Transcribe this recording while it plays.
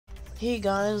Hey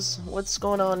guys, what's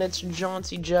going on? It's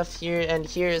Jaunty Jeff here, and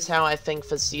here is how I think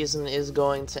the season is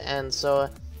going to end. So,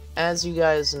 as you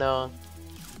guys know,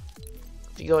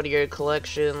 if you go to your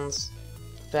collections,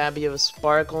 Fabio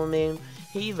Sparkle meme,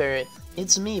 hey there,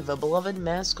 it's me, the beloved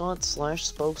mascot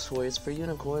slash spokesvoice for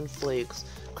Unicorn Flakes.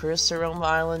 Caress around the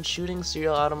island, shooting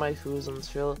cereal out of my hooves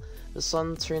until the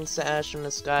sun turns to ash in the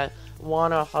sky.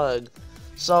 Wanna hug.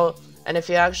 So, and if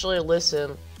you actually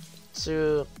listen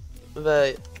to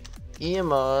the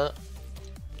emote,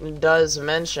 it does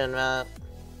mention that,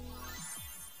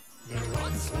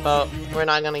 but we're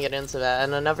not gonna get into that.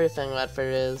 And another thing that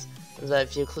there is that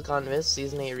if you click on this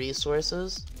Season 8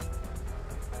 resources,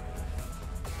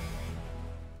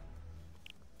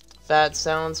 if that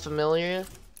sounds familiar,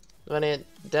 then it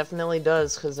definitely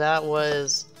does, because that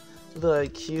was the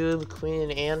Cube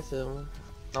Queen Anthem.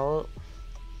 Oh,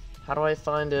 how do I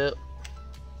find it?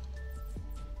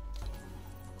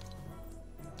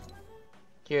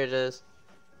 Here it is.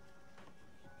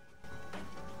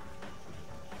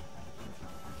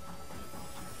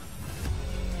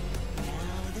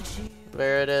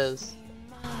 There it is.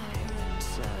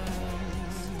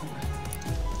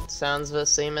 Sounds the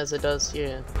same as it does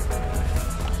here.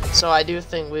 So I do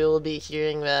think we will be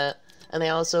hearing that, and I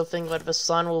also think that the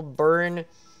sun will burn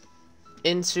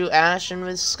into ash in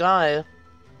the sky.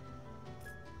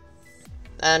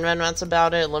 And then that's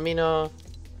about it. Let me know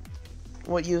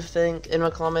what you think in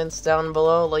the comments down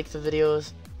below. Like the video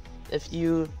if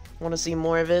you want to see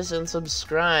more of this, and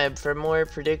subscribe for more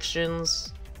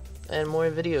predictions and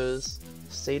more videos.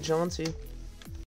 Stay jaunty.